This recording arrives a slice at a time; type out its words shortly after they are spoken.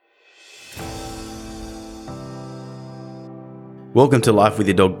Welcome to Life with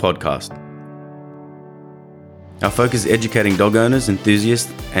Your Dog podcast. Our focus is educating dog owners, enthusiasts,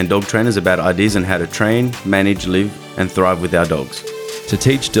 and dog trainers about ideas on how to train, manage, live, and thrive with our dogs. To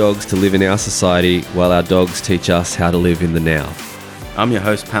teach dogs to live in our society while our dogs teach us how to live in the now. I'm your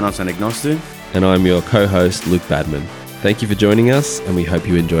host, Panos Anagnostou. And I'm your co-host, Luke Badman. Thank you for joining us, and we hope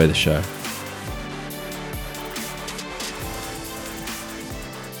you enjoy the show.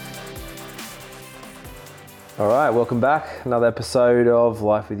 All right, welcome back. Another episode of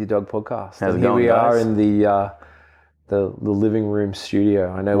Life with Your Dog podcast. How's it Here going, we guys? are in the living room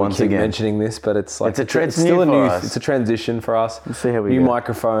studio. I know Once we keep again. mentioning this, but it's like It's still still new a new. for us. It's a transition for us. Let's see how we new go.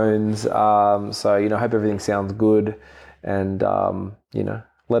 microphones. So I hope everything sounds good, and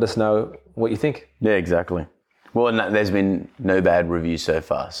let us know what you think. Yeah, exactly. Well, no, there's been no bad reviews so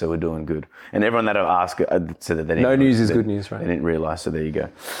far, so we're doing good. And everyone that I've asked said that they didn't. No news is good news, right? They didn't realise, so there you go.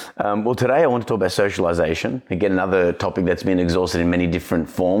 Well, today I want to talk about socialisation. Again, another topic that's been exhausted in many different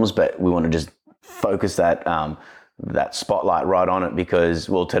forms, but we want to just focus that spotlight right on it because,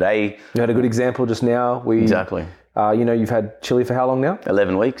 well, today... You had a good example just now. Exactly. You've had Chili for how long now?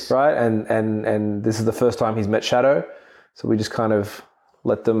 11 weeks. Right, and this is the first time he's met Shadow, so we just kind of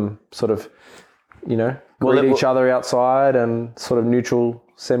let them sort of, greet each other outside and sort of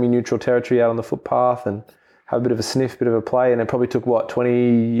semi-neutral territory out on the footpath and have a bit of a sniff, bit of a play, and it probably took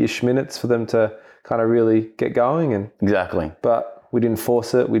 20-ish minutes for them to kind of really get going, Exactly. but we didn't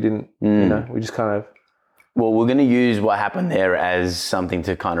force it, we didn't, we just kind of. Well, we're going to use what happened there as something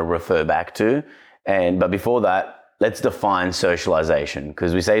to kind of refer back to, but before that, let's define socialization,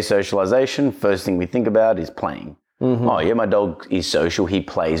 because we say socialization, first thing we think about is playing. Mm-hmm. Oh yeah, my dog is social, he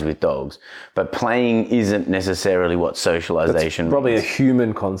plays with dogs. But playing isn't necessarily what socialization Probably means. a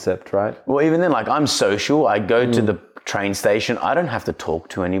human concept, right? Well, even then, like I'm social, I go to the train station, I don't have to talk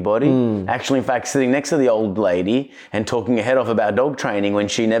to anybody. Actually, in fact, sitting next to the old lady and talking her head off about dog training when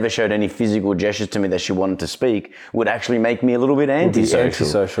she never showed any physical gestures to me that she wanted to speak would actually make me a little bit antisocial.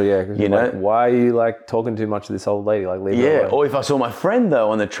 Antisocial, yeah. 'Cause you're like, why are you talking too much to this old lady? Leave her alone. Or if I saw my friend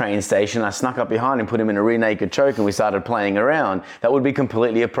though on the train station, I snuck up behind him, put him in a rear naked choke, and we started playing around. That would be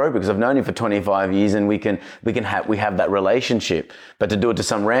completely appropriate because I've known him for 25 years, and we have that relationship. But to do it to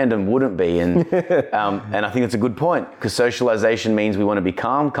some random wouldn't be, and I think it's a good point because socialization means we want to be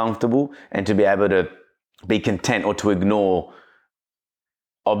calm, comfortable, and to be able to be content or to ignore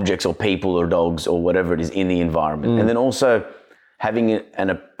objects or people or dogs or whatever it is in the environment, and then also having an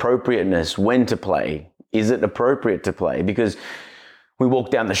appropriateness when to play. Is it appropriate to play? Because we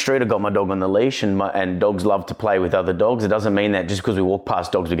walk down the street, I've got my dog on the leash, and dogs love to play with other dogs. It doesn't mean that just because we walk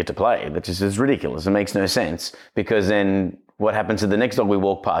past dogs we get to play. That just is ridiculous. It makes no sense, because then what happens to the next dog we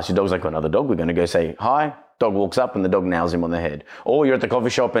walk past? Your dog's like, another dog, we're going to go say hi. Dog walks up and the dog nails him on the head. Or you're at the coffee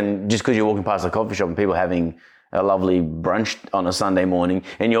shop, and just because you're walking past the coffee shop and people are having a lovely brunch on a Sunday morning,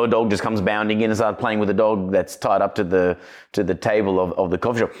 and your dog just comes bounding in and starts playing with a dog that's tied up to the table of the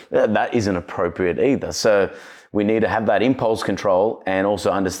coffee shop, that isn't appropriate either. So we need to have that impulse control and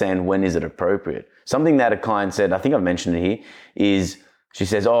also understand when is it appropriate. Something that a client said, I think I've mentioned it here, is she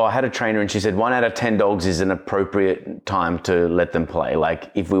says, I had a trainer and she said 1 out of 10 dogs is an appropriate time to let them play.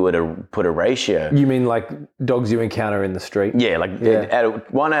 Like if we were to put a ratio. You mean like dogs you encounter in the street? Yeah,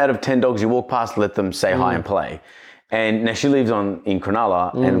 1 out of 10 dogs you walk past, let them say hi and play. And now she lives in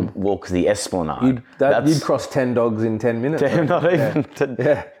Cronulla and walks the Esplanade. You'd cross 10 dogs in 10 minutes. Not even.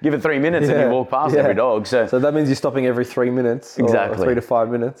 Give it 3 minutes and you walk past every dog. So that means you're stopping every 3 minutes. Exactly. Or 3 to 5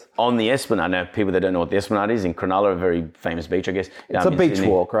 minutes. On the Esplanade, now people that don't know what the Esplanade is, in Cronulla, a very famous beach, I guess. It's a beach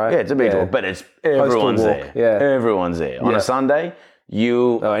walk, right? Yeah, it's a beach walk, but everyone's walk, there. yeah. Everyone's there. On a Sunday,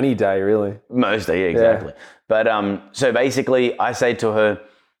 any day, really. Most day, yeah, exactly. But so basically, I say to her,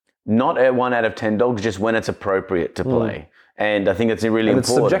 not 1 out of 10 dogs, just when it's appropriate to play. And I think it's really important.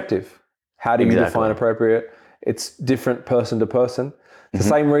 It's subjective. How do you define appropriate? It's different person to person. The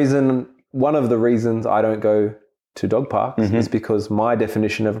same reason, one of the reasons I don't go to dog parks is because my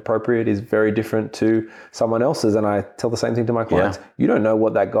definition of appropriate is very different to someone else's. And I tell the same thing to my clients. Yeah. You don't know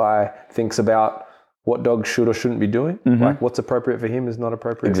what that guy thinks about what dogs should or shouldn't be doing. Like what's appropriate for him is not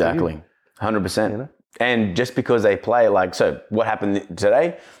appropriate for you. Exactly. 100%. And just because they play, so what happened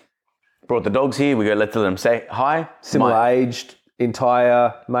today? Brought the dogs here, we go let them say hi. Similar aged,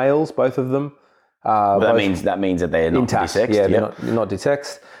 entire males, both of them. That means that they're not intact. desexed. Yeah, they're not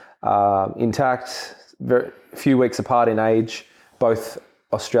desexed. Intact, very few weeks apart in age, both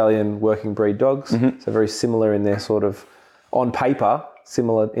Australian working breed dogs. So very similar in their sort of, on paper,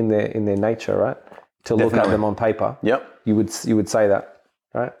 similar in their nature, right? To look at them on paper. Yep. You would say that.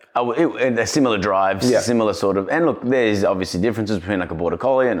 Right. And they're similar drives, similar sort of, and look, there's obviously differences between like a Border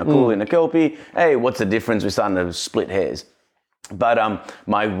Collie and a Collie and a Kelpie. Hey, what's the difference? We're starting to split hairs. But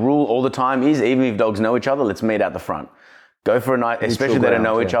my rule all the time is, even if dogs know each other, let's meet out the front. Go for a night, especially if they don't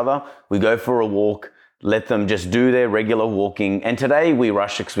know each other. We go for a walk. Let them just do their regular walking. And today we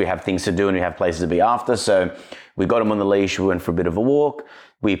rush because we have things to do and we have places to be after. So we got them on the leash. We went for a bit of a walk.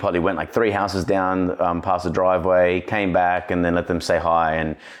 We probably went like 3 houses down past the driveway, came back, and then let them say hi.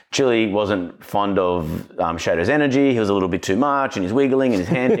 And Chili wasn't fond of Shadow's energy. He was a little bit too much, and he's wiggling and he's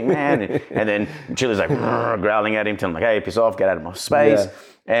handing, man. And then Chili's like growling at him, telling him like, "Hey, piss off, get out of my space." Yeah.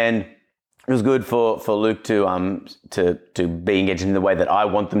 And it was good for Luke to be engaged in the way that I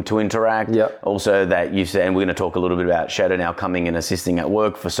want them to interact. Yep. Also that you said, and we're going to talk a little bit about Shadow now coming and assisting at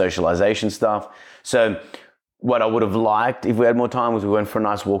work for socialization stuff. So what I would have liked if we had more time was we went for a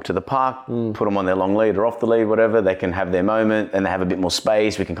nice walk to the park, put them on their long lead or off the lead, whatever. They can have their moment and they have a bit more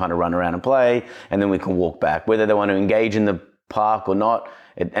space. We can kind of run around and play, and then we can walk back, whether they want to engage in the park or not.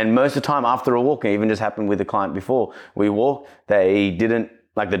 And most of the time after a walk, it even just happened with a client before, we walked, they didn't,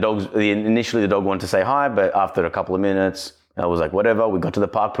 like the dogs, initially the dog wanted to say hi, but after a couple of minutes, I was like, whatever. We got to the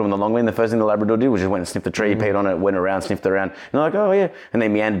park, put them on the long lead. The first thing the Labrador did was just went and sniffed the tree, peed on it, went around, sniffed around. And they're like, oh yeah. And they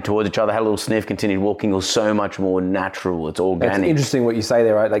meandered towards each other, had a little sniff, continued walking. It was so much more natural. It's organic. It's interesting what you say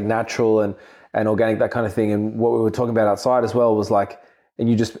there, right? Like natural and organic, that kind of thing. And what we were talking about outside as well was like, and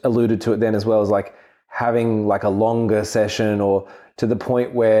you just alluded to it then as well, is like having like a longer session, or to the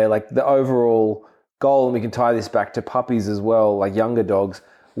point where like the overall goal, and we can tie this back to puppies as well, like younger dogs.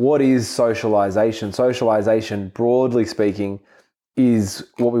 What is socialization? Socialization, broadly speaking, is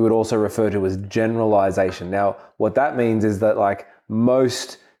what we would also refer to as generalization. Now, what that means is that like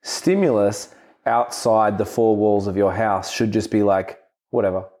most stimulus outside the 4 walls of your house should just be like,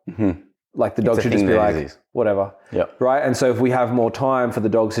 whatever. Mm-hmm. Like the dog should just be like, whatever. Yep. Right? And so if we have more time for the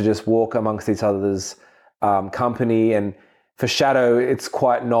dogs to just walk amongst each other's company, and for Shadow, it's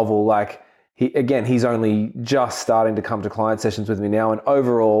quite novel. Like, he's only just starting to come to client sessions with me now, and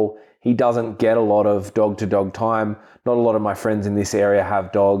overall, he doesn't get a lot of dog-to-dog time. Not a lot of my friends in this area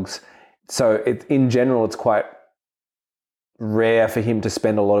have dogs. So in general, it's quite rare for him to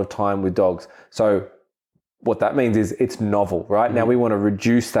spend a lot of time with dogs. So what that means is it's novel, right? Mm-hmm. Now we want to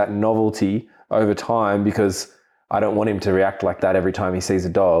reduce that novelty over time, because I don't want him to react like that every time he sees a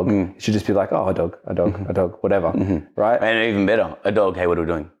dog. It should just be like, oh, a dog, a dog, whatever, right? And even better, a dog, hey, what are we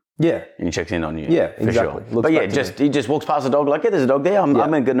doing? Yeah. And he checks in on you. Yeah, for exactly. Sure. But yeah, he just walks past the dog like, yeah, there's a dog there. I'm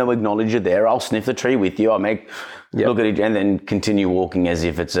going to acknowledge you there. I'll sniff the tree with you. I'll look at it and then continue walking as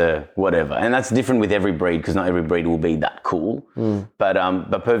if it's a whatever. And that's different with every breed, because not every breed will be that cool. But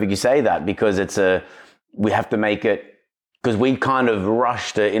perfect you say that, because we have to make it, because we kind of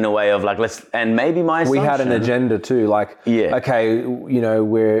rushed it in a way of like, and maybe my assumption. We had an agenda too. Like, okay,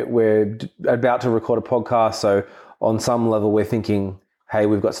 we're about to record a podcast. So on some level we're thinking, hey,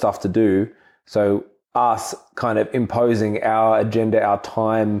 we've got stuff to do. So us kind of imposing our agenda, our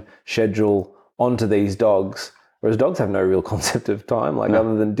time schedule onto these dogs, whereas dogs have no real concept of time,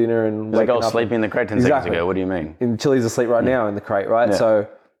 other than dinner and waking up. Sleeping in the crate 10 seconds ago. What do you mean? And Chili's asleep right now in the crate, right? Yeah. So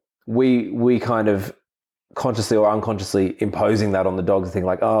we kind of consciously or unconsciously imposing that on the dogs and thinking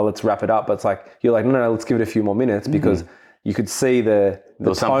like, oh, let's wrap it up. But it's like, you're like, no, let's give it a few more minutes, because you could see the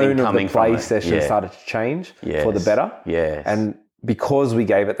tone of the play session started to change for the better. Yes. And because we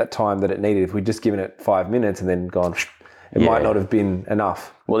gave it that time that it needed, if we'd just given it 5 minutes and then gone, it might not have been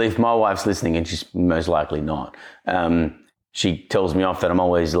enough. Well, if my wife's listening, and she's most likely not, she tells me off that I'm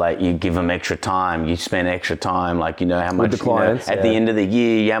always like, you give them extra time, you spend extra time, like, how much, with the clients, at the end of the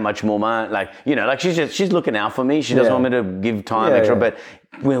year, how much more money, like, she's looking out for me. She doesn't want me to give time extra, but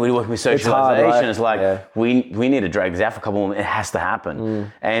when we're working with socialization, it's like, we need to drag this out for a couple more minutes. It has to happen.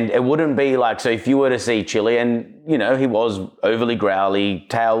 And it wouldn't be like, so if you were to see Chili and, he was overly growly,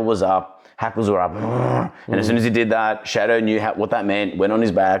 tail was up, hackles were up. And as soon as he did that, Shadow knew what that meant, went on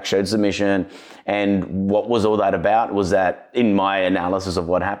his back, showed submission. And what was all that about was that, in my analysis of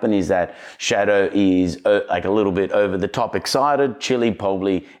what happened, is that Shadow is like a little bit over the top excited. Chili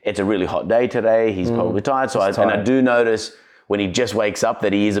probably, it's a really hot day today. He's probably tired. And I do notice when he just wakes up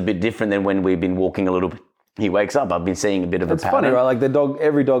that he is a bit different than when we've been walking a little bit. He wakes up. I've been seeing a bit of a pattern. It's funny, right? Like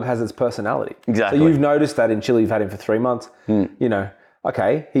every dog has its personality. Exactly. So you've noticed that in Chili. You've had him for 3 months.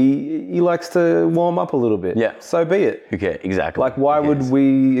 Okay, he likes to warm up a little bit. Yeah. So be it. Okay, exactly. Like, why would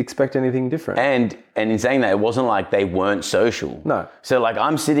we expect anything different? And in saying that, it wasn't like they weren't social. No. So like,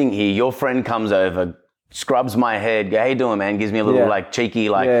 I'm sitting here, your friend comes over, scrubs my head, go, how you doing, man? Gives me a little like cheeky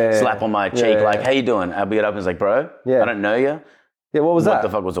slap on my cheek, like, how you doing? I'll get up and it's like, bro, I don't know you. Yeah, what was what that? the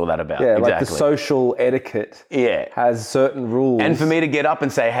fuck was all that about? Yeah, exactly. like the social etiquette has certain rules. And for me to get up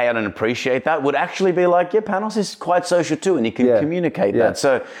and say, hey, I don't appreciate that, would actually be like, yeah, Panos is quite social too, and he can communicate that.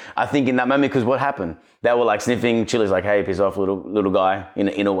 So I think in that moment, because what happened? They were like sniffing. Chili's like, hey, piss off, little guy,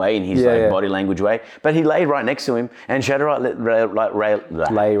 in a way, in his body language way. But he laid right next to him, and Shadow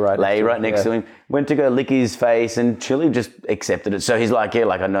lay right next to him. Went to go lick his face, and Chili just accepted it. So he's like, yeah,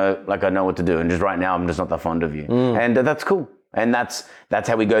 I know what to do, and just right now, I'm just not that fond of you, and that's cool. And that's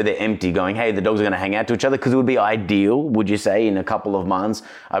how we go there empty, going, hey, the dogs are going to hang out to each other, because it would be ideal, would you say, in a couple of months,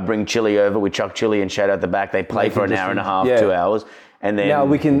 I bring Chili over, we chuck Chili and Shadow at the back, they play for an hour and a half, 2 hours, and then... Now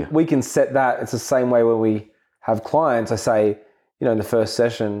we can set that. It's the same way when we have clients. I say, in the first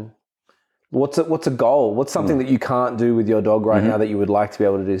session, what's a goal? What's something that you can't do with your dog right now that you would like to be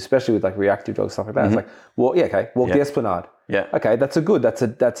able to do, especially with like reactive dogs, stuff like that. It's like, walk the esplanade. Yeah. Okay, that's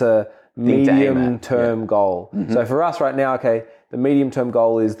a medium-term goal. So for us right now, the medium-term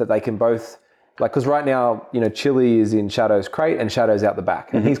goal is that they can both, because right now, Chili is in Shadow's crate and Shadow's out the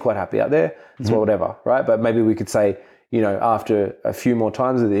back, and he's quite happy out there. So whatever, right? But maybe we could say, after a few more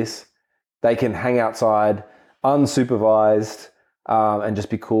times of this, they can hang outside unsupervised and just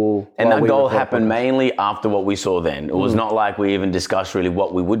be cool. And that goal happened mainly after what we saw then. It was not like we even discussed really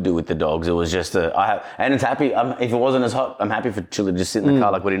what we would do with the dogs. It was just and it's happy. If it wasn't as hot, I'm happy for Chili to just sit in the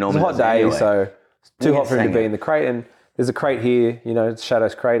car like what he normally does. It's a hot day, anyway. So it's too hot for him to be in the crate. And there's a crate here, it's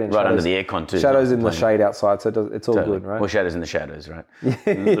Shadow's crate. And right under the aircon too. Shadow's in the shade outside, so it's all good, right? Well, Shadow's in the shadows, right?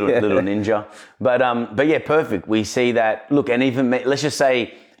 little ninja. But yeah, perfect. We see that, look, and even, let's just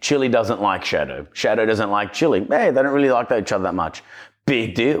say Chili doesn't like Shadow. Shadow doesn't like Chili. Hey, they don't really like each other that much.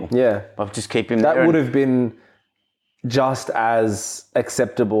 Big deal. Yeah. I'll just keep him there. That would have been just as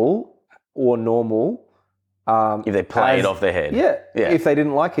acceptable or normal. If they played off their head. Yeah. If they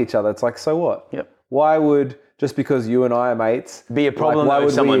didn't like each other, it's like, so what? Yep. Why would, just because you and I are mates, be a problem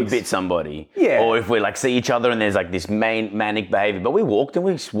if someone bit somebody? Yeah. Or if we see each other and there's like this manic behavior. But we walked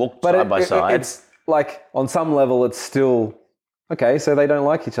side by side. It's like, on some level, it's still, okay, so they don't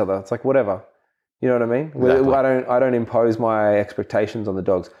like each other. It's like, whatever. You know what I mean? Exactly. I don't impose my expectations on the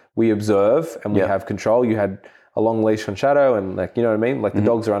dogs. We observe and we have control. You had a long leash on Shadow, and you know what I mean? Like the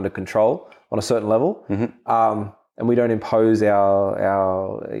dogs are under control on a certain level, and we don't impose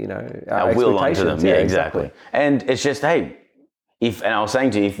our will onto them. Yeah, exactly. And it's just, hey, and I was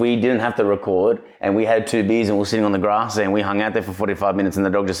saying to you, if we didn't have to record and we had 2 beers and we were sitting on the grass and we hung out there for 45 minutes and the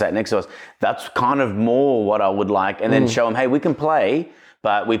dog just sat next to us, that's kind of more what I would like. And then show them, hey, we can play,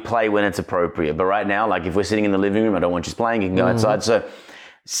 but we play when it's appropriate. But right now, if we're sitting in the living room, I don't want you playing, you can go outside. So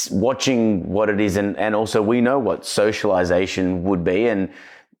watching what it is, and also we know what socialization would be. And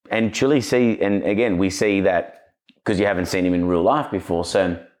Chili and again, we see that because you haven't seen him in real life before.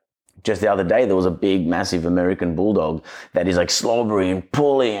 So just the other day, there was a big, massive American bulldog that is slobbery and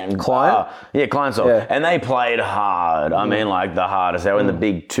pulling and Client. Client dog. Yeah. And they played hard. I mean, the hardest. They were in the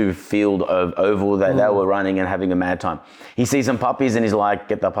big 2-field oval that they were running and having a mad time. He sees some puppies and he's like,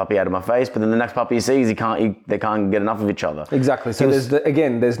 get that puppy out of my face. But then the next puppy he sees, they can't get enough of each other. Exactly. So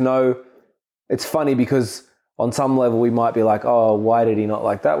there's no, it's funny because on some level we might be like, oh, why did he not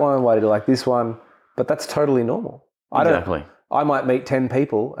like that one? Why did he like this one? But that's totally normal. Exactly. I might meet 10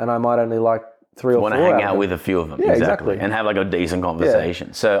 people and I might only like 3 or 4. Want to hang out with a few of them. Yeah, exactly. And have a decent conversation.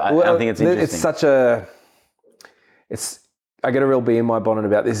 Yeah. So I think it's interesting. I get a real bee in my bonnet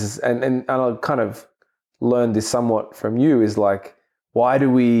about this and I kind of learned this somewhat from you is where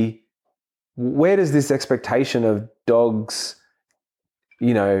does this expectation of dogs,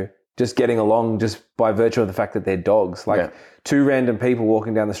 just getting along just by virtue of the fact that they're dogs, 2 random people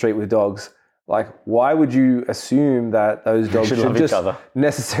walking down the street with dogs, why would you assume that those dogs should just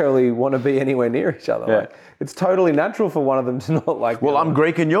necessarily want to be anywhere near each other? Yeah. It's totally natural for one of them to not like. Well, I'm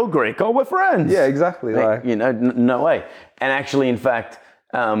Greek and you're Greek. Oh, we're friends. Yeah, exactly. No way. And actually, in fact,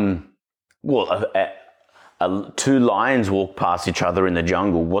 2 lions walk past each other in the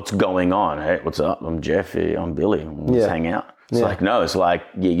jungle. What's going on? Hey, what's up? I'm Jeffy. I'm Billy. Let's hang out. It's no. It's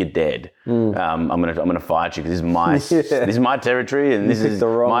you're dead. I'm gonna fight you because this is my territory and this is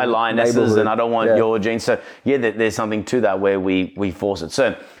my lionesses and I don't want your genes. So there's something to that where we force it.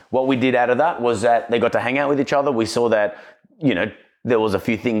 So what we did out of that was that they got to hang out with each other. We saw that there was a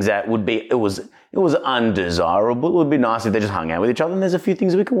few things that would be it was undesirable. It would be nice if they just hung out with each other. And there's a few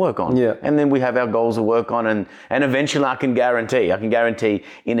things we can work on. Yeah. And then we have our goals to work on and eventually I can guarantee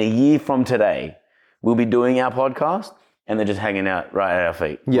in a year from today we'll be doing our podcast. And they're just hanging out right at our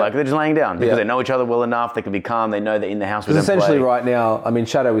feet. Yeah. They're just laying down because they know each other well enough. They can be calm. They know they're in the house with them. Essentially right now, I mean,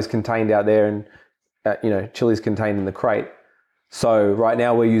 Shadow is contained out there and, Chili's contained in the crate. So right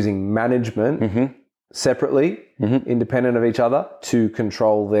now we're using management separately, independent of each other, to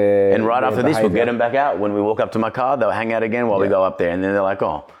control their. And right their after this, we'll behaviour. get them back out. When we walk up to my car, they'll hang out again while we go up there. And then they're like,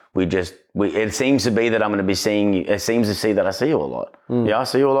 oh, it seems to be that I'm going to be seeing you. It seems to see that I see you a lot. Yeah, I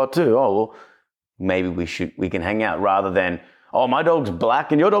see you a lot too. Oh, well, maybe we can hang out rather than, oh, my dog's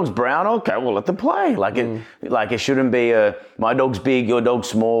black and your dog's brown. Okay, well, let them play. Like it shouldn't be my dog's big, your dog's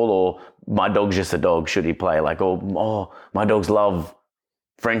small, or my dog's just a dog. Should he play? Like, oh, my dogs love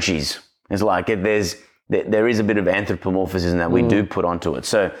Frenchies. It's like there is a bit of anthropomorphism that we do put onto it.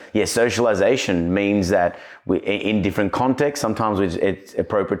 So, yeah, socialization means that in different contexts, sometimes it's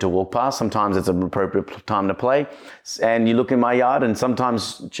appropriate to walk past, sometimes it's an appropriate time to play. And you look in my yard and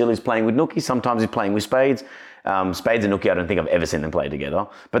sometimes Chili's playing with Nookie, sometimes he's playing with Spades. Spades and Nookie, I don't think I've ever seen them play together,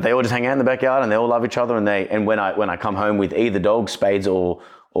 but they all just hang out in the backyard and they all love each other. And when I come home with either dog, Spades or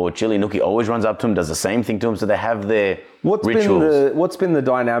Chili, Nookie always runs up to him, does the same thing to him. So they have their rituals. What's been the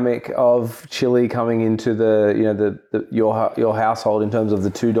dynamic of Chili coming into your household in terms of the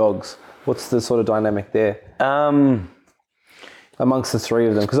two dogs? What's the sort of dynamic there amongst the three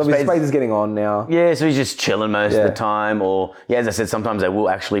of them? Because obviously Spades is getting on now. Yeah, so he's just chilling most of the time. Or as I said, sometimes they will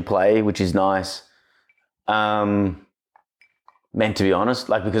actually play, which is nice. Man, to be honest,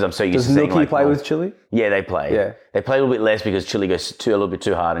 because I'm so used to seeing Does Nookie play with Chili? Yeah, they play. Yeah. They play a little bit less because Chili goes a little bit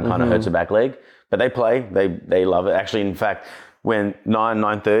too hard and kind of hurts her back leg. But they play. They love it. Actually, in fact, when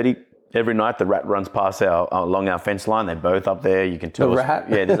 9:30, every night the rat runs past along our fence line. They're both up there. You can tell. The rat?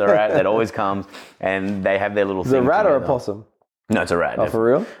 Yeah, there's a rat that always comes and they have their little thing. Is it a rat together. or a possum? No, it's a rat. Oh, for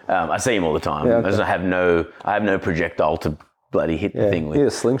real? I see him all the time. Yeah, okay. I have no projectile to bloody hit the thing with. He had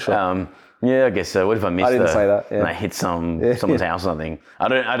a slingshot. Yeah, I guess so. What if I missed I didn't say that. Yeah. and I hit someone's house or something?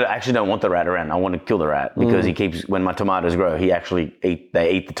 I actually don't want the rat around. I want to kill the rat because he keeps, when my tomatoes grow, they eat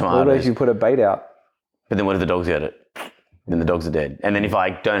the tomatoes. What about if you put a bait out? But then what if the dogs get it? Then the dogs are dead. And then if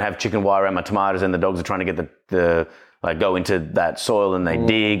I don't have chicken wire around my tomatoes and the dogs are trying to get the go into that soil and they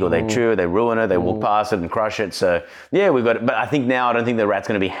dig or they chew, they ruin it, they walk past it and crush it. So yeah, we've got it. But I think now I don't think the rat's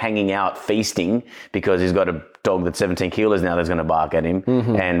going to be hanging out feasting because he's got a dog that's 17 kilos now that's going to bark at him.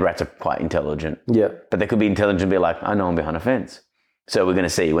 And rats are quite intelligent. Yeah. But they could be intelligent and be like, I know I'm behind a fence. So we're going to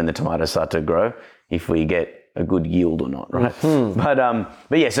see when the tomatoes start to grow if we get a good yield or not, right?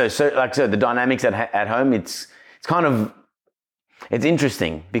 But yeah, so the dynamics at home, it's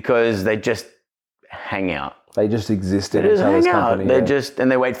interesting because they just hang out. They just exist in each other's company.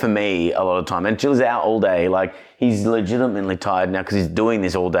 And they wait for me a lot of the time. And Chill's out all day. Like, he's legitimately tired now because he's doing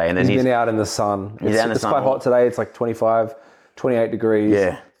this all day. And then he's been out in the sun. It's quite hot today. It's like 25, 28 degrees.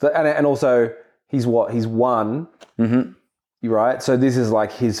 Yeah. And also, he's one. Mm-hmm. Right? So this is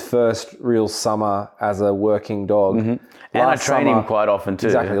like his first real summer as a working dog. Mm-hmm. And I train him quite often too.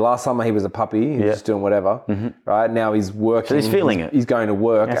 Exactly. Last summer he was a puppy. He was just doing whatever. Mm-hmm. Right? Now he's working. So he's feeling it. He's going to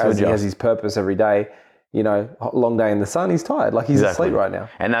work as he has his purpose every day. You know, long day in the sun, he's tired. Like he's asleep right now.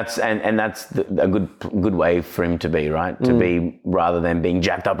 And that's a good way for him to be, right? To be, rather than being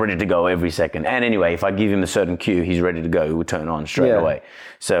jacked up, ready to go every second. And anyway, if I give him a certain cue, he's ready to go. He will turn on straight away.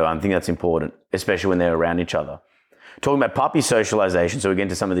 So I think that's important, especially when they're around each other. Talking about puppy socialization, so we get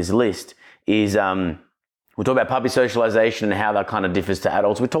into some of this list, is we'll talk about puppy socialization and how that kind of differs to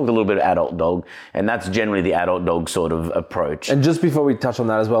adults. We talked a little bit of adult dog, and that's generally the adult dog sort of approach. And just before we touch on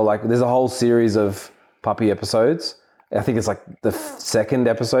that as well, like there's a whole series of puppy episodes. I think it's like the second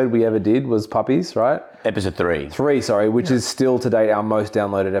episode we ever did was puppies, right? Episode 3. 3, sorry, which is still to date our most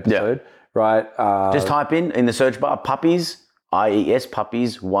downloaded episode, right? Just type in the search bar, puppies, IES,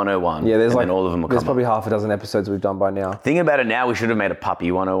 puppies 101. Yeah, there's and all of them will come There's probably half a dozen episodes we've done by now. Thinking about it now, we should have made a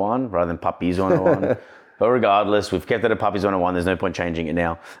puppy 101 rather than puppies 101. But regardless, we've kept it at puppies 101. There's no point changing it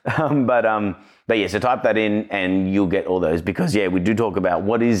now. But yeah, so type that in and you'll get all those because, we do talk about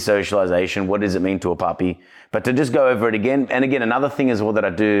what is socialization, what does it mean to a puppy. But to just go over it again, and again, another thing as well that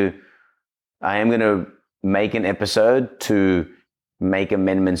I am going to make an episode to make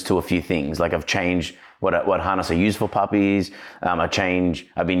amendments to a few things. Like I've changed what harness I use for puppies. I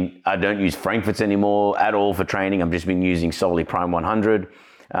don't use Frankfurts anymore at all for training. I've just been using solely Prime 100.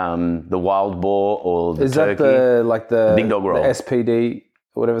 The wild boar or the turkey. Is that the big dog roll? The SPD,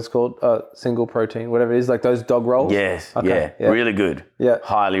 whatever it's called, single protein, whatever it is, like those dog rolls? Yes, okay, yeah, really good. Yeah.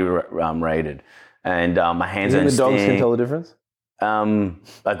 Highly rated. And my hands don't the dogs can tell the difference?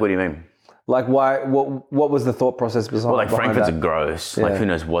 Like, what do you mean? Like, why? What was the thought process behind? Well, Frankfurts are gross. Yeah. Like, who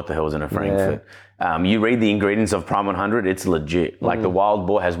knows what the hell is in a Frankfurt? Yeah. You read the ingredients of Prime 100, it's legit. Like the wild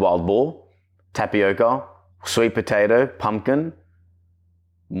boar has wild boar, tapioca, sweet potato, pumpkin,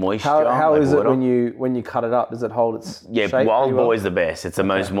 moisture. How is it when you cut it up? Does it hold its shape? Wild boar is the best. It's the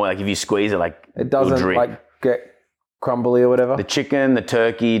most more like if you squeeze it, like it doesn't drip. like get crumbly or whatever. The chicken, the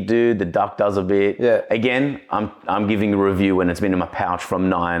turkey, dude, the duck does a bit. Yeah. Again, I'm giving a review when it's been in my pouch from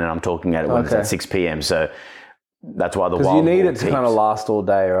 9 and I'm talking at it when it's at 6 p.m. So that's why the wild you need boar it to peaks. kind of last all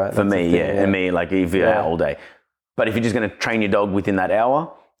day, right? For me, yeah. And me, like if you're out all day. But if you're just going to train your dog within that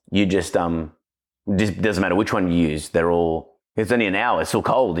hour, you just doesn't matter which one you use. It's only an hour. It's still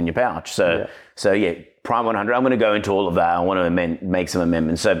cold in your pouch. So Prime 100. I'm going to go into all of that. I want to make some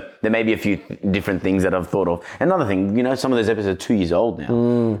amendments. So there may be a few different things that I've thought of. Another thing, some of those episodes are 2 years old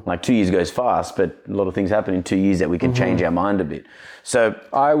now. Like 2 years goes fast, but a lot of things happen in 2 years that we can change our mind a bit. So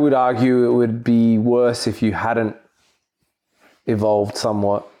I would argue it would be worse if you hadn't evolved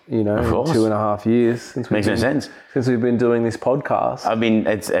somewhat, in 2.5 years. Makes no sense. Since we've been doing this podcast.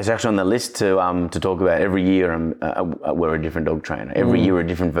 It's actually on the list to talk about every year. We're a different dog trainer. Every year, we're a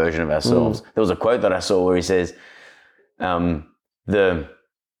different version of ourselves. There was a quote that I saw where he says, a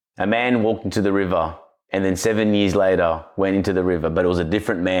man walked into the river and then 7 years later went into the river, but it was a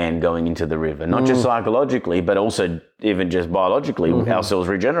different man going into the river. Not just psychologically, but also even just biologically. Our cells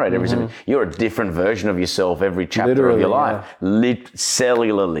regenerate every 7 years. You're a different version of yourself every chapter of your life,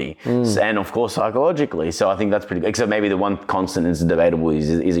 cellularly, and of course psychologically. So I think that's pretty good. Except maybe the one constant is debatable is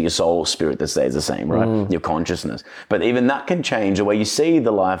it your soul or spirit that stays the same, right? Your consciousness. But even that can change the way you see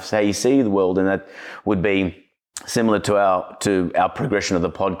the life, how you see the world, and that would be similar to our progression of the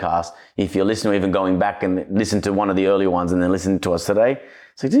podcast. If you're listening, or even going back and listen to one of the earlier ones and then listen to us today,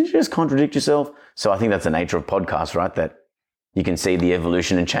 so didn't you just contradict yourself? So I think that's the nature of podcasts, right? That you can see the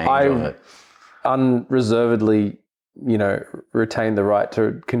evolution and change of it. Unreservedly, retain the right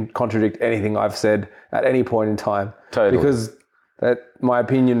to contradict anything I've said at any point in time. Totally. Because my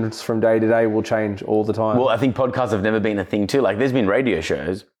opinions from day to day will change all the time. Well, I think podcasts have never been a thing too. Like there's been radio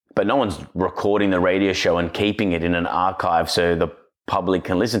shows, but no one's recording the radio show and keeping it in an archive so the public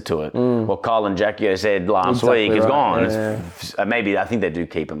can listen to it. What Kyle and Jackie said last week is gone. Yeah. Maybe I think they do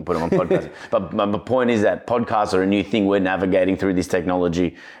keep them and put them on podcasts. But my point is that podcasts are a new thing. We're navigating through this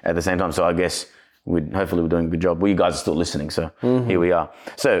technology at the same time. So I guess hopefully we're doing a good job. Well, you guys are still listening, so here we are.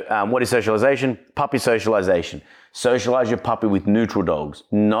 So what is socialization? Puppy socialization. Socialize your puppy with neutral dogs,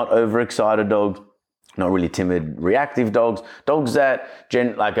 not overexcited dogs. Not really timid, reactive dogs. Dogs that,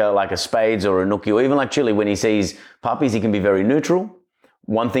 like a Spades or a Nookie, or even like Chili, when he sees puppies, he can be very neutral.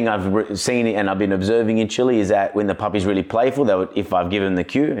 One thing I've seen and I've been observing in Chili is that when the puppy's really playful, if I've given them the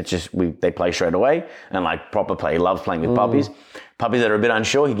cue, it's just they play straight away. And like proper play, he loves playing with puppies. Puppies that are a bit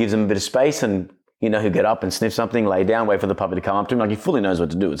unsure, he gives them a bit of space and he'll get up and sniff something, lay down, wait for the puppy to come up to him. Like he fully knows what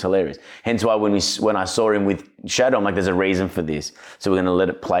to do. It's hilarious. Hence why when I saw him with Shadow, I'm like, there's a reason for this. So we're going to let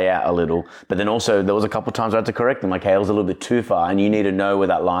it play out a little. But then also there was a couple of times I had to correct him, like, hey, it was a little bit too far and you need to know where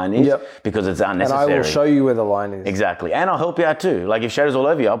that line is because it's unnecessary. And I will show you where the line is. Exactly. And I'll help you out too. Like if Shadow's all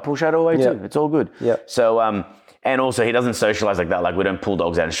over you, I'll pull Shadow away too. It's all good. So, and also he doesn't socialize like that. Like we don't pull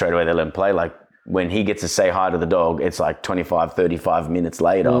dogs out and straight away they let him play. Like when he gets to say hi to the dog, it's like 25, 35 minutes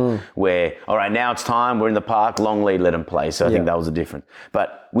later where, all right, now it's time, we're in the park, long lead, let him play. So I think that was a difference.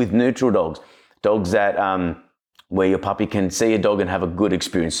 But with neutral dogs that, where your puppy can see a dog and have a good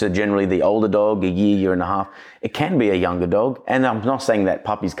experience. So generally the older dog, a year and a half, it can be a younger dog. And I'm not saying that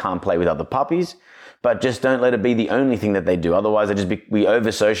puppies can't play with other puppies, but just don't let it be the only thing that they do. Otherwise, we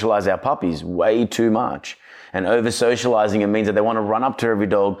over-socialize our puppies way too much. And over-socializing, it means that they want to run up to every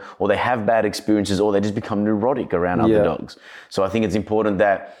dog, or they have bad experiences, or they just become neurotic around other dogs. So I think it's important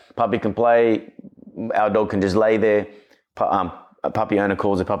that puppy can play, our dog can just lay there. A puppy owner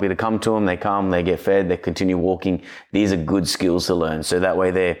calls a puppy to come to them, they come, they get fed, they continue walking. These are good skills to learn. So that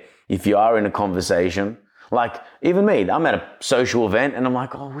way if you are in a conversation, like even me, I'm at a social event and I'm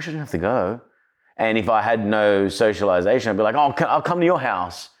like, oh, we shouldn't have to go. And if I had no socialization, I'd be like, oh, I'll come to your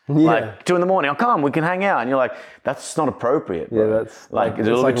house. Like 2 a.m, I'll come, we can hang out. And you're like, that's not appropriate, bro. Yeah, that's like it's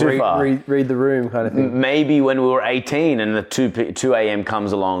a little bit too far. Read the room kind of thing. Maybe when we were 18 and the 2 a.m.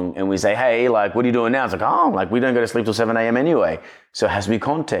 comes along and we say, hey, like, what are you doing now? It's like, oh, like we don't go to sleep till 7 a.m. anyway. So it has to be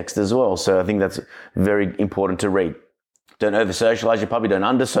context as well. So I think that's very important to read. Don't over-socialize your puppy, don't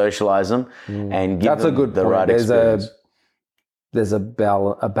under-socialize them, and give them the right experience. There's a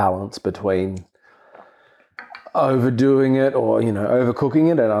balance between overdoing it or, overcooking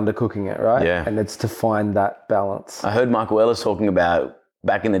it and undercooking it, right? Yeah. And it's to find that balance. I heard Michael Ellis talking about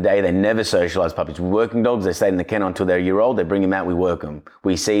Back in the day, they never socialized puppies. Working dogs, they stayed in the kennel until they're a year old. They bring them out, we work them.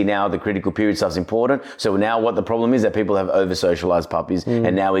 We see now the critical period stuff's important. So now what the problem is that people have over-socialized puppies,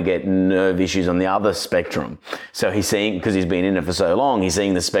 and now we get nerve issues on the other spectrum. So he's seeing, because he's been in it for so long, he's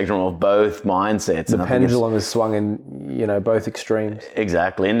seeing the spectrum of both mindsets. The pendulum is swung in, both extremes.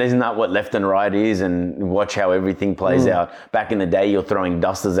 Exactly. And isn't that what left and right is? And watch how everything plays out. Back in the day, you're throwing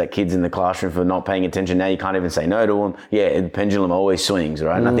dusters at kids in the classroom for not paying attention. Now you can't even say no to them. Yeah, the pendulum always swings.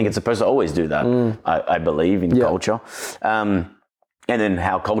 Right? And I think it's supposed to always do that, I believe, in culture. And then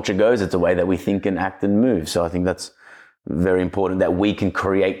how culture goes, it's a way that we think and act and move. So I think that's very important, that we can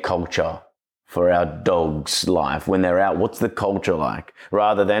create culture for our dog's life. When they're out, what's the culture like?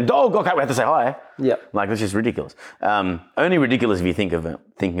 Rather than, dog, okay, we have to say hi. Yep. Like, that's just ridiculous. Only ridiculous if you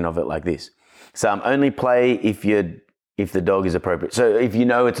thinking of it like this. So only play if the dog is appropriate. So if you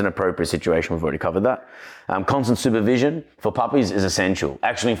know it's an appropriate situation, we've already covered that. Constant supervision for puppies is essential.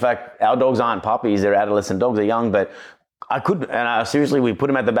 Actually, in fact, our dogs aren't puppies, they're adolescent dogs, they're young, but seriously, we put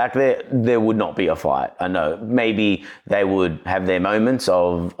them at the back there would not be a fight. I know, maybe they would have their moments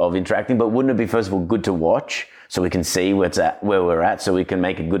of interacting, but wouldn't it be, first of all, good to watch so we can see where we're at, so we can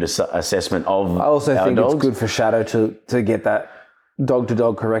make a good assessment of I also our think dogs? It's good for Shadow to get that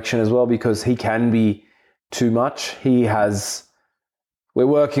dog-to-dog correction as well, because he can be too much. We're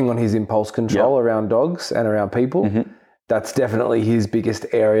working on his impulse control around dogs and around people. That's definitely his biggest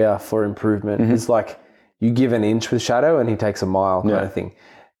area for improvement. It's like you give an inch with Shadow and he takes a mile kind of thing.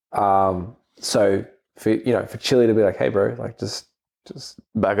 So for Chili to be like, hey bro, like just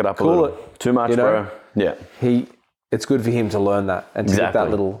back it up a little. Too much, bro. Yeah. It's good for him to learn that and to get that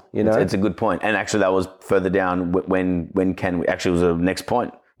little, It's a good point. And actually that was further down when can we, actually it was the next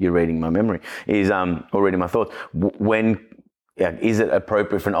point. You're reading my memory, or reading my thoughts. Is it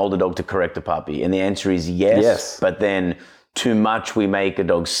appropriate for an older dog to correct a puppy? And the answer is yes. But then too much, we make a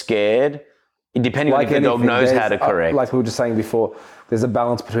dog scared. Depending on if the dog knows how to correct. Like we were just saying before, there's a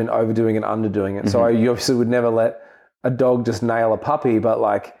balance between overdoing and underdoing it. So you obviously would never let a dog just nail a puppy, but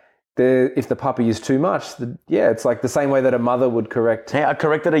like if the puppy is too much, it's like the same way that a mother would correct. Hey, I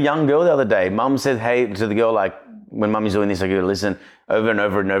corrected a young girl the other day. Mum said, hey, to the girl, like, when mummy's doing this, I go, listen, over and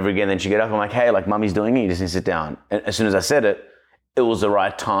over and over again. Then she get up. I'm like, hey, like mummy's doing it. You just need to sit down. And as soon as I said it, it was the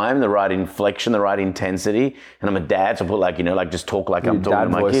right time, the right inflection, the right intensity. And I'm a dad, so I put just talk like I'm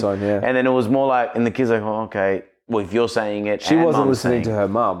talking to my kid. And then it was more like, and the kid's like, oh, okay. Well, if you're saying it, she wasn't listening to her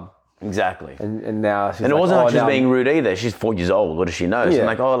mum. Exactly. And now she's and it wasn't like she's being rude either. She's 4 years old. What does she know? So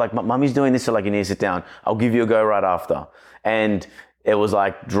I'm like, mummy's doing this, so like you need to sit down. I'll give you a go right after. And it was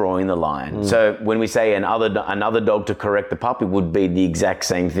like drawing the line. So when we say another dog to correct the puppy would be the exact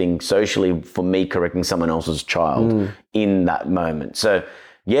same thing socially for me correcting someone else's child in that moment. So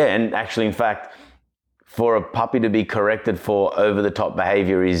and actually, in fact, for a puppy to be corrected for over-the-top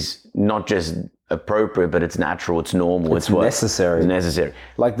behavior is not just appropriate, but it's natural, it's normal, it's necessary. It's necessary.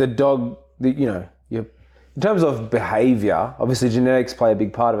 Like the dog, in terms of behavior, obviously genetics play a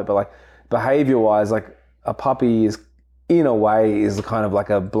big part of it, but like behavior-wise, like a puppy is, in a way, is kind of like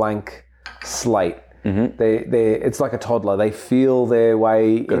a blank slate. It's like a toddler. They feel their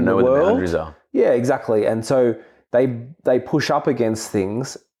way in the world. Got to know where the boundaries are. Yeah, exactly. And so they push up against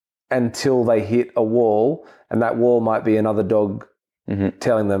things until they hit a wall, and that wall might be another dog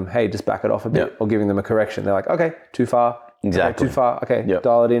telling them, hey, just back it off a bit, or giving them a correction. They're like, okay, too far. Exactly. Okay, too far. Okay,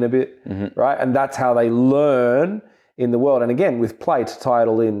 dial it in a bit. Right? And that's how they learn in the world. And again, with play, to tie it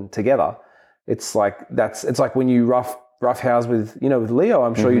all in together, it's like when you roughhouse with Leo,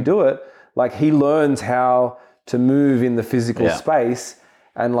 I'm sure you do it. Like he learns how to move in the physical space,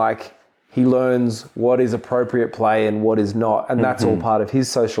 and like he learns what is appropriate play and what is not. And that's all part of his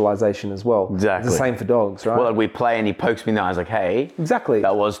socialization as well. Exactly. It's the same for dogs, right? Well, like we play and he pokes me in the eye. I was like, hey, exactly.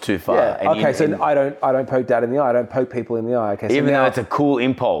 That was too far. Yeah. And I don't poke Dad in the eye. I don't poke people in the eye. Okay. So even though it's a cool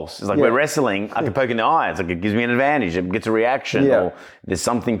impulse. It's like we're wrestling. I can poke in the eye. It's like it gives me an advantage. It gets a reaction or there's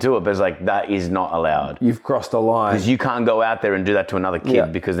something to it. But it's like that is not allowed. You've crossed a line. Because you can't go out there and do that to another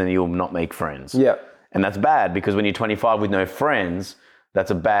kid because then you'll not make friends. Yeah. And that's bad because when you're 25 with no friends, that's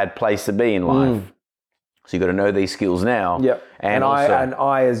a bad place to be in life. So you've got to know these skills now. Yep. And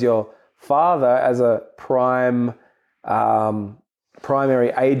I, as your father, as a primary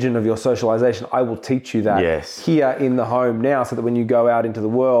agent of your socialization, I will teach you that here in the home now, so that when you go out into the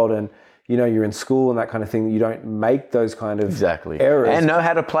world and you're in school and that kind of thing, you don't make those kind of errors. And know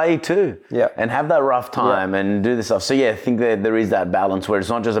how to play too. Yeah. And have that rough time and do this stuff. So I think that there is that balance where it's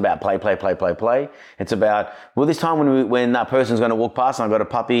not just about play. It's about, this time when that person's going to walk past and I've got a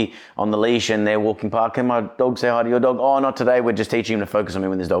puppy on the leash and they're walking past, can my dog say hi to your dog? Oh, not today. We're just teaching him to focus on me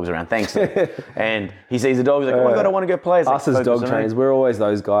when there's dogs around. Thanks. And he sees the dog, he's like, oh my God, I want to go play. It's us as dog trainers, we're always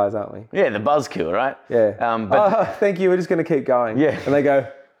those guys, aren't we? Yeah, the buzzkill, right? Yeah. Thank you. We're just going to keep going. Yeah. And they go,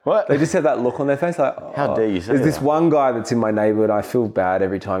 what? They just have that look on their face like, how dare you say There's this one guy that's in my neighborhood. I feel bad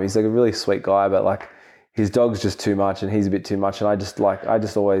every time. He's like a really sweet guy, but like his dog's just too much and he's a bit too much. And I just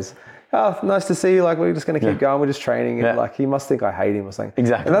always, oh, nice to see you. Like, we're just going to keep going. We're just training. And like, he must think I hate him or something.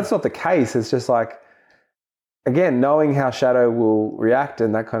 Exactly. And that's not the case. It's just like, again, knowing how Shadow will react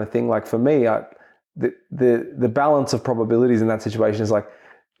and that kind of thing. Like for me, the balance of probabilities in that situation is like,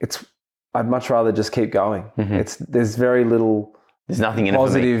 I'd much rather just keep going. There's very little, there's nothing in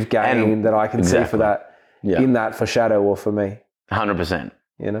positive gain that I can see for that, in that for Shadow or for me. 100%.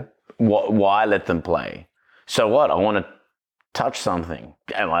 Why let them play? So what? I want to touch something.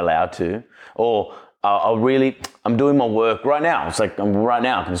 Am I allowed to? Or I'm doing my work right now. It's like right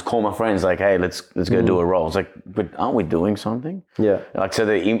now I can just call my friends like, hey, let's go do a roll. It's like, but aren't we doing something? Yeah. Like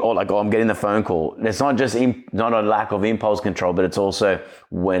I'm getting the phone call. It's not just not a lack of impulse control, but it's also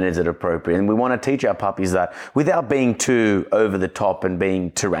when is it appropriate. And we want to teach our puppies that without being too over the top and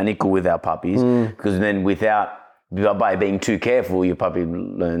being tyrannical with our puppies, because then by being too careful, your puppy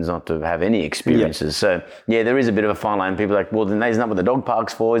learns not to have any experiences. So there is a bit of a fine line. People are like, well, then isn't that what the dog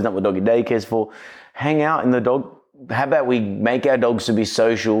park's for? Isn't that what doggy daycare's for? Hang out in the dog. How about we make our dogs to be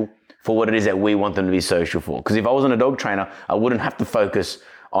social for what it is that we want them to be social for? Because if I wasn't a dog trainer, I wouldn't have to focus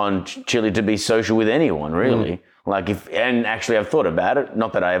on Chili to be social with anyone, really. And actually I've thought about it.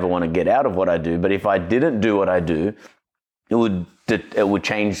 Not that I ever want to get out of what I do, but if I didn't do what I do, it would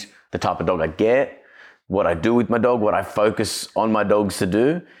change the type of dog I get, what I do with my dog, what I focus on my dogs to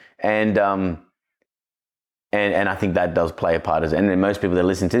do. And I think that does play a part. And most people that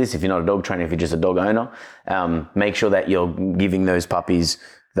listen to this, if you're not a dog trainer, if you're just a dog owner, make sure that you're giving those puppies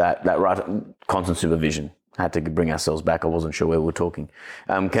that right constant supervision. I had to bring ourselves back. I wasn't sure where we were talking.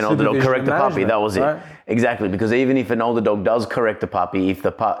 Can older dog correct the puppy? That was it. Right? Exactly. Because even if an older dog does correct the puppy, if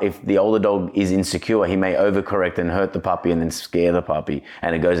the older dog is insecure, he may overcorrect and hurt the puppy and then scare the puppy.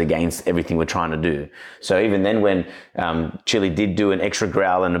 And it goes against everything we're trying to do. So even then when Chili did do an extra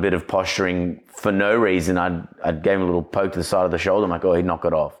growl and a bit of posturing for no reason, I gave him a little poke to the side of the shoulder. I'm like, oh, he knocked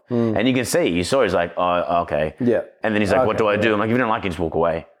it off. And you can see, you saw he's like, oh, okay. Yeah. And then he's like, what do I do? I'm like, if you don't like it, just walk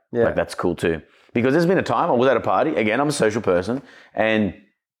away. Yeah. Like, that's cool too. Because there's been a time I was at a party. Again, I'm a social person, and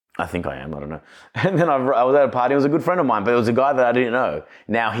I think I am. I don't know. And then I was at a party. It was a good friend of mine, but it was a guy that I didn't know.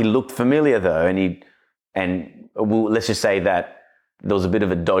 Now he looked familiar though, and let's just say that there was a bit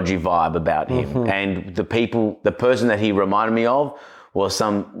of a dodgy vibe about him. And the person that he reminded me of was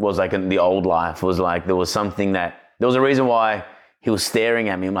like in the old life. Was like there was a reason why he was staring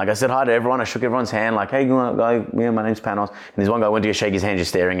at me. Like I said hi to everyone. I shook everyone's hand. Like, hey, my name's Panos. And this one guy went to go shake his hand, just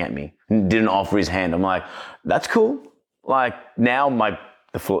staring at me. Didn't offer his hand. I'm like, that's cool. Like now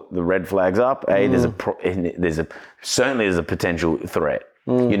the red flag's up. Hey, certainly there's a potential threat.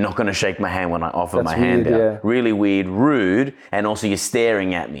 You're not going to shake my hand when I offer my hand out. Yeah. Really weird, rude, and also you're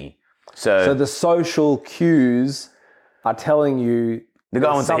staring at me. So the social cues are telling you the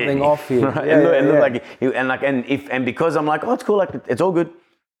guy wants something off here, right? And because I'm like, oh, it's cool, like it's all good.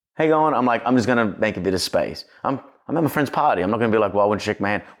 Hey, go on. I'm like, I'm just gonna make a bit of space. I'm at my friend's party. I'm not gonna be like, well, I want to shake my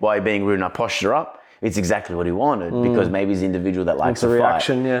hand. Why are you being rude? And I posture up. It's exactly what he wanted because maybe he's the individual that likes a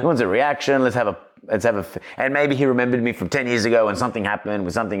reaction. Yeah, he wants a reaction. Let's have a. And maybe he remembered me from 10 years ago and something happened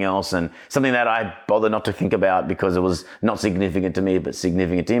with something else and something that I bothered not to think about because it was not significant to me but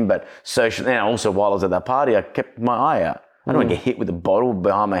significant to him. But socially, and also while I was at that party, I kept my eye out. I don't want to get hit with a bottle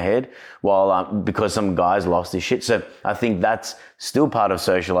behind my head because some guys lost his shit. So I think that's still part of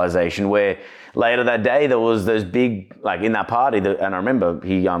socialization where later that day there was those big, like in that party, and I remember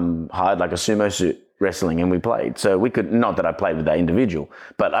he hired like a sumo suit wrestling and we played. So we could, not that I played with that individual,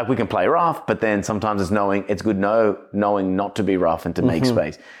 but like we can play rough, but then sometimes it's good knowing not to be rough and to make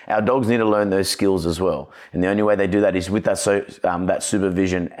space. Our dogs need to learn those skills as well. And the only way they do that is with that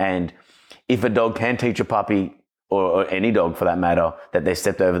supervision. And if a dog can teach a puppy or any dog for that matter, that they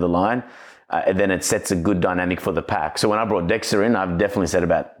stepped over the line, then it sets a good dynamic for the pack. So when I brought Dexter in, I've definitely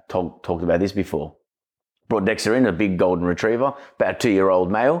talked about this before. Brought Dexter in, a big golden retriever, about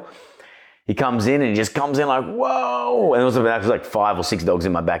 2-year-old male. He comes in and he just comes in like, whoa. And there was like 5 or 6 dogs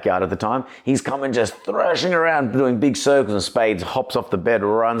in my backyard at the time. He's coming just thrashing around, doing big circles and spades, hops off the bed,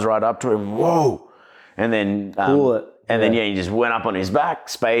 runs right up to him, whoa. And then... Cool it. And then he just went up on his back,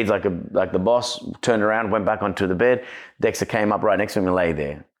 Spades like the boss, turned around, went back onto the bed. Dexter came up right next to him and lay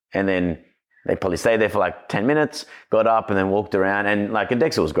there. And then they probably stayed there for like 10 minutes, got up and then walked around. And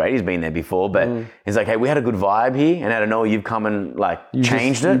Dexter was great. He's been there before, but he's like, hey, we had a good vibe here. And out of nowhere, you've come and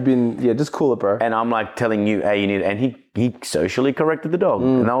changed it. You've been, just cool it, bro. And I'm like telling you, hey, you need, and he socially corrected the dog.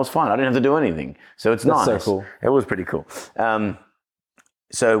 And that was fine. I didn't have to do anything. So it's nice. That's so cool. It was pretty cool.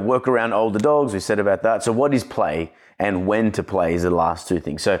 So work around older dogs, we said about that. So what is play and when to play is the last two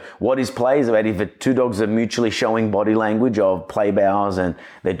things. So what is play is about if two dogs are mutually showing body language of play bows and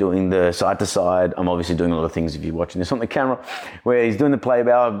they're doing the side to side. I'm obviously doing a lot of things if you're watching this on the camera, where he's doing the play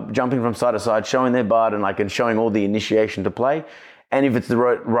bow, jumping from side to side, showing their butt and showing all the initiation to play. And if it's the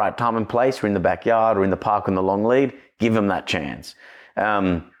right time and place, or in the backyard or in the park on the long lead, give them that chance.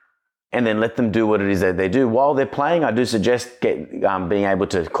 And then let them do what it is that they do. While they're playing, I do suggest being able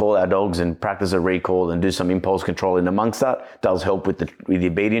to call our dogs and practice a recall and do some impulse control in amongst that. Does help with the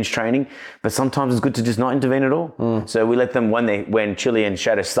obedience training. But sometimes it's good to just not intervene at all. So we let them, when Chili and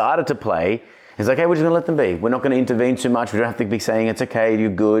Shadow started to play, it's like, hey, we're just going to let them be. We're not going to intervene too much. We don't have to be saying it's okay, you're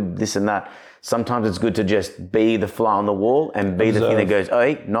good, this and that. Sometimes it's good to just be the fly on the wall and be the thing that goes, oh,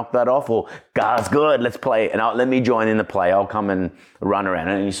 hey, knock that off, or God's good, let's play. And let me join in the play. I'll come and run around.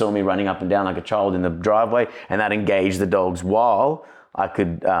 And you saw me running up and down like a child in the driveway, and that engaged the dogs while I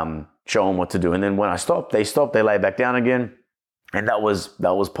could show them what to do. And then when I stopped, they lay back down again. And that was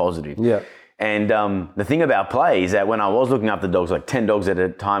positive. Yeah. And the thing about play is that when I was looking after dogs, like 10 dogs at a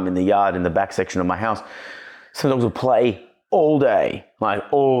time in the yard, in the back section of my house, some dogs would play all day.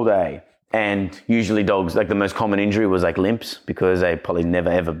 And usually dogs, like the most common injury was like limps, because they probably never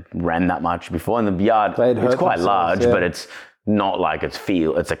ever ran that much before. And the yard, it's quite large, but it's not like it's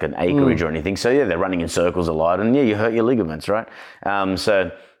like an acreage or anything. So yeah, they're running in circles a lot, and yeah, you hurt your ligaments, right?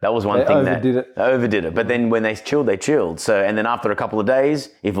 So that was one thing that overdid it. But then when they chilled. So, and then after a couple of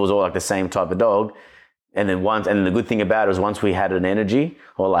days, if it was all like the same type of dog, and the good thing about it was once we had an energy,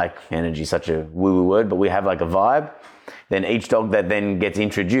 such a woo-woo word, but we have like a vibe, then each dog that then gets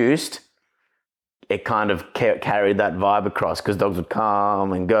introduced, it kind of carried that vibe across, because dogs would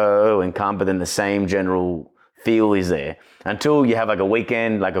come and go and come, but then the same general feel is there. Until you have like a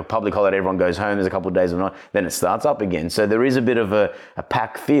weekend, like a public holiday, everyone goes home, there's a couple of days or not, then it starts up again. So there is a bit of a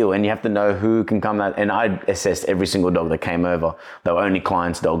pack feel, and you have to know who can come out. And I assessed every single dog that came over. They were only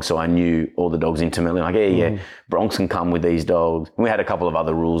clients' dogs, so I knew all the dogs intimately. Like, yeah, Bronx can come with these dogs. And we had a couple of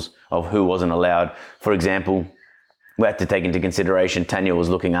other rules of who wasn't allowed. For example, we had to take into consideration Tanya was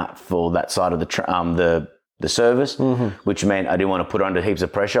looking up for that side of the service, which meant I didn't want to put her under heaps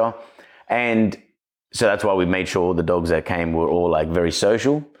of pressure. And so that's why we made sure the dogs that came were all like very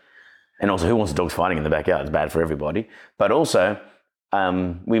social. And also, who wants dogs fighting in the backyard? It's bad for everybody. But also,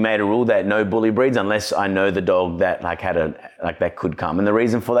 we made a rule that no bully breeds unless I know the dog that that could come. And the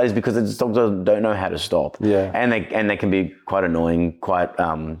reason for that is because the dogs don't know how to stop. Yeah. And they can be quite annoying,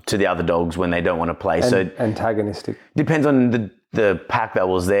 to the other dogs when they don't want to play. So antagonistic. Depends on the pack that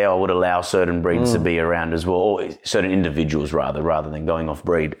was there. I would allow certain breeds to be around as well, or certain individuals rather than going off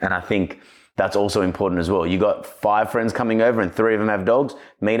breed. And I think that's also important as well. You got 5 friends coming over and 3 of them have dogs.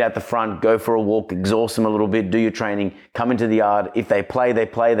 Meet at the front, go for a walk, exhaust them a little bit, do your training, come into the yard. If they play, they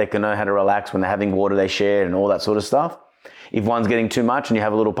can know how to relax. When they're having water, they share and all that sort of stuff. If one's getting too much and you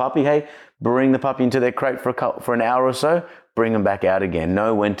have a little puppy, hey, bring the puppy into their crate for an hour or so, bring them back out again.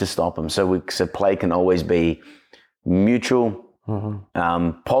 Know when to stop them. So play can always be mutual,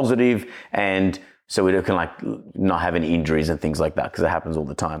 positive, and so we can not have any injuries and things like that, because it happens all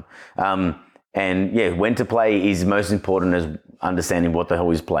the time. And yeah, when to play is most important, as understanding what the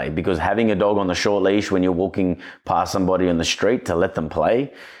hell is play, because having a dog on the short leash when you're walking past somebody on the street to let them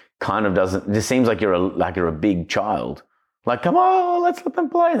play kind of doesn't, it just seems like you're a big child. Like, come on, let's let them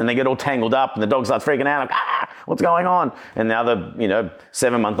play. And they get all tangled up and the dog starts freaking out, like, what's going on? And the other,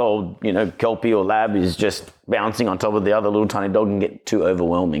 7-month-old, Kelpie or Lab is just bouncing on top of the other little tiny dog and get too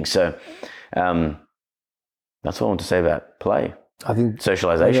overwhelming. So that's what I want to say about play. I think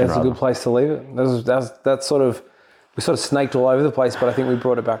socialization. That's a good place to leave it. That's sort of, we sort of snaked all over the place, but I think we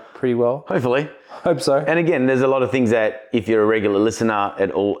brought it back pretty well. Hopefully. Hope so. And again, there's a lot of things that if you're a regular listener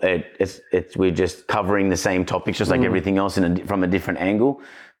we're just covering the same topics, just like everything else from a different angle.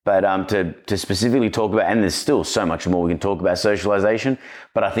 But to specifically talk about, and there's still so much more we can talk about socialization,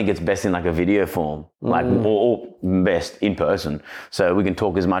 but I think it's best in like a video form, or best in person. So we can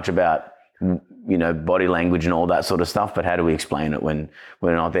talk as much about body language and all that sort of stuff, but how do we explain it when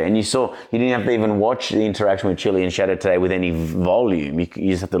we're not there? And you didn't have to even watch the interaction with Chili and Shadow today with any volume. You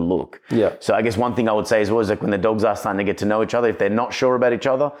just have to look. Yeah. So I guess one thing I would say as well is like when the dogs are starting to get to know each other, if they're not sure about each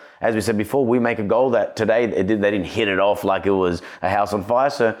other, as we said before, we make a goal that today they didn't hit it off like it was a house on fire.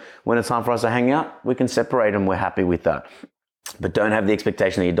 So when it's time for us to hang out, we can separate them. We're happy with that. But don't have the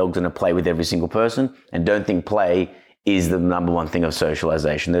expectation that your dog's going to play with every single person, and don't think play is the number one thing of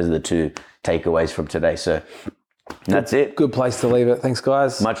socialization. Those are the two takeaways from today. So that's it. Good place to leave it. Thanks,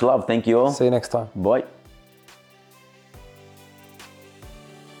 guys. Much love. Thank you all. See you next time. Bye.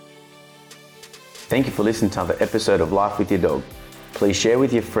 Thank you for listening to another episode of Life with Your Dog. Please share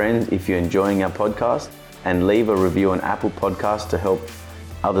with your friends if you're enjoying our podcast, and leave a review on Apple Podcasts to help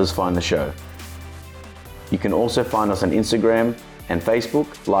others find the show. You can also find us on Instagram and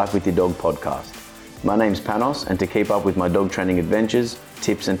Facebook, Life with Your Dog Podcast. My name's Panos, and to keep up with my dog training adventures,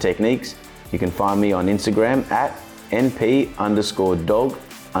 tips and techniques, you can find me on Instagram at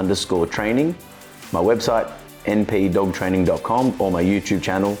np_dog_training, my website npdogtraining.com, or my YouTube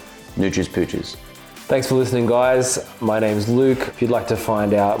channel, Nooches Pooches. Thanks for listening, guys. My name's Luke. If you'd like to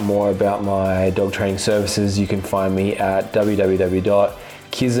find out more about my dog training services, you can find me at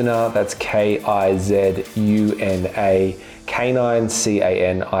www.kizuna, that's KIZUNA, canine,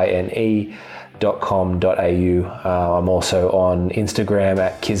 CANINE.com.au. I'm also on Instagram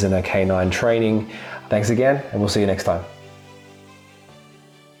at Kizuna Canine Training. Thanks again, and we'll see you next time.